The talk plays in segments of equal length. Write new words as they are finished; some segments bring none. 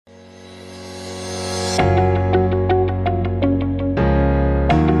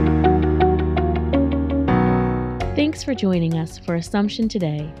Thanks for joining us for Assumption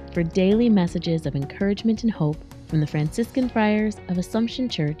Today for daily messages of encouragement and hope from the Franciscan Friars of Assumption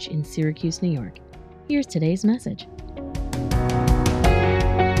Church in Syracuse, New York. Here's today's message.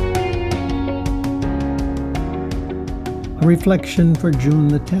 A reflection for June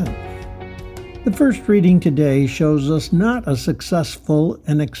the 10th. The first reading today shows us not a successful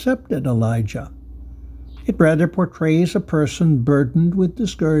and accepted Elijah. It rather portrays a person burdened with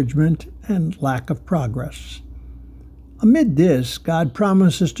discouragement and lack of progress. Amid this, God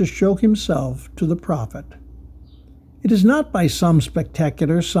promises to show himself to the prophet. It is not by some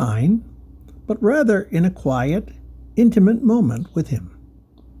spectacular sign, but rather in a quiet, intimate moment with him.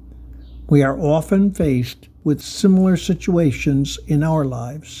 We are often faced with similar situations in our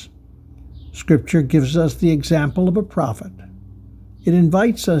lives. Scripture gives us the example of a prophet. It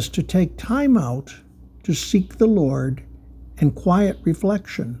invites us to take time out to seek the Lord and quiet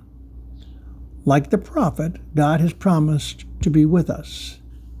reflection. Like the prophet, God has promised to be with us.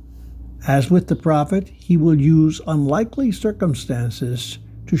 As with the prophet, he will use unlikely circumstances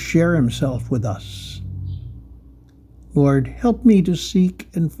to share himself with us. Lord, help me to seek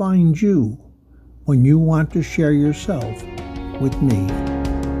and find you when you want to share yourself with me.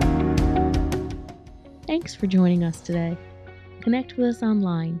 Thanks for joining us today. Connect with us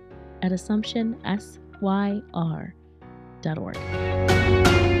online at AssumptionSYR.org.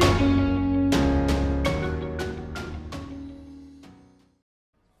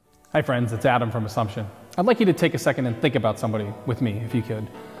 Hi friends, it's Adam from Assumption. I'd like you to take a second and think about somebody with me, if you could.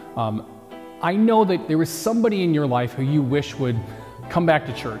 I know that there is somebody in your life who you wish would come back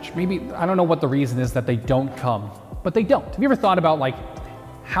to church. Maybe, I don't know what the reason is that they don't come, but they don't. Have you ever thought about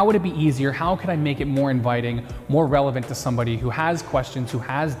how would it be easier? How could I make it more inviting, more relevant to somebody who has questions, who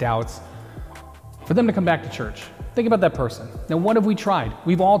has doubts, for them to come back to church? Think about that person. Now, what have we tried?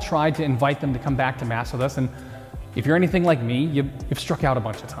 We've all tried to invite them to come back to Mass with us, and if you're anything like me, you've struck out a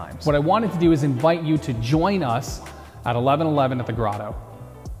bunch of times. What I wanted to do is invite you to join us at 11:11 at the Grotto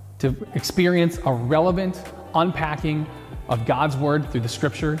to experience a relevant unpacking of God's Word through the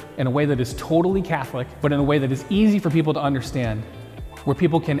Scripture in a way that is totally Catholic, but in a way that is easy for people to understand, where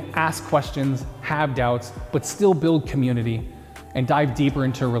people can ask questions, have doubts, but still build community and dive deeper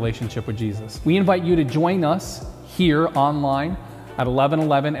into a relationship with Jesus. We invite you to join us here online at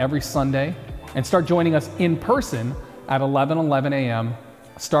 11:11 every Sunday, and start joining us in person at 11:11 a.m.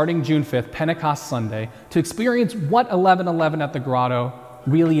 starting June 5th, Pentecost Sunday, to experience what 11:11 at the Grotto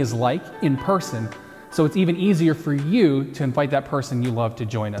really is like in person, so it's even easier for you to invite that person you love to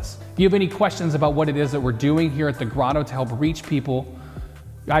join us. If you have any questions about what it is that we're doing here at the Grotto to help reach people,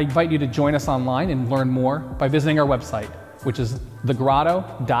 I invite you to join us online and learn more by visiting our website, which is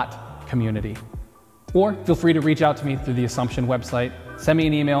thegrotto.community. Or feel free to reach out to me through the Assumption website. Send me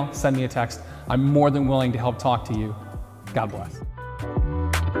an email, send me a text. I'm more than willing to help talk to you. God bless.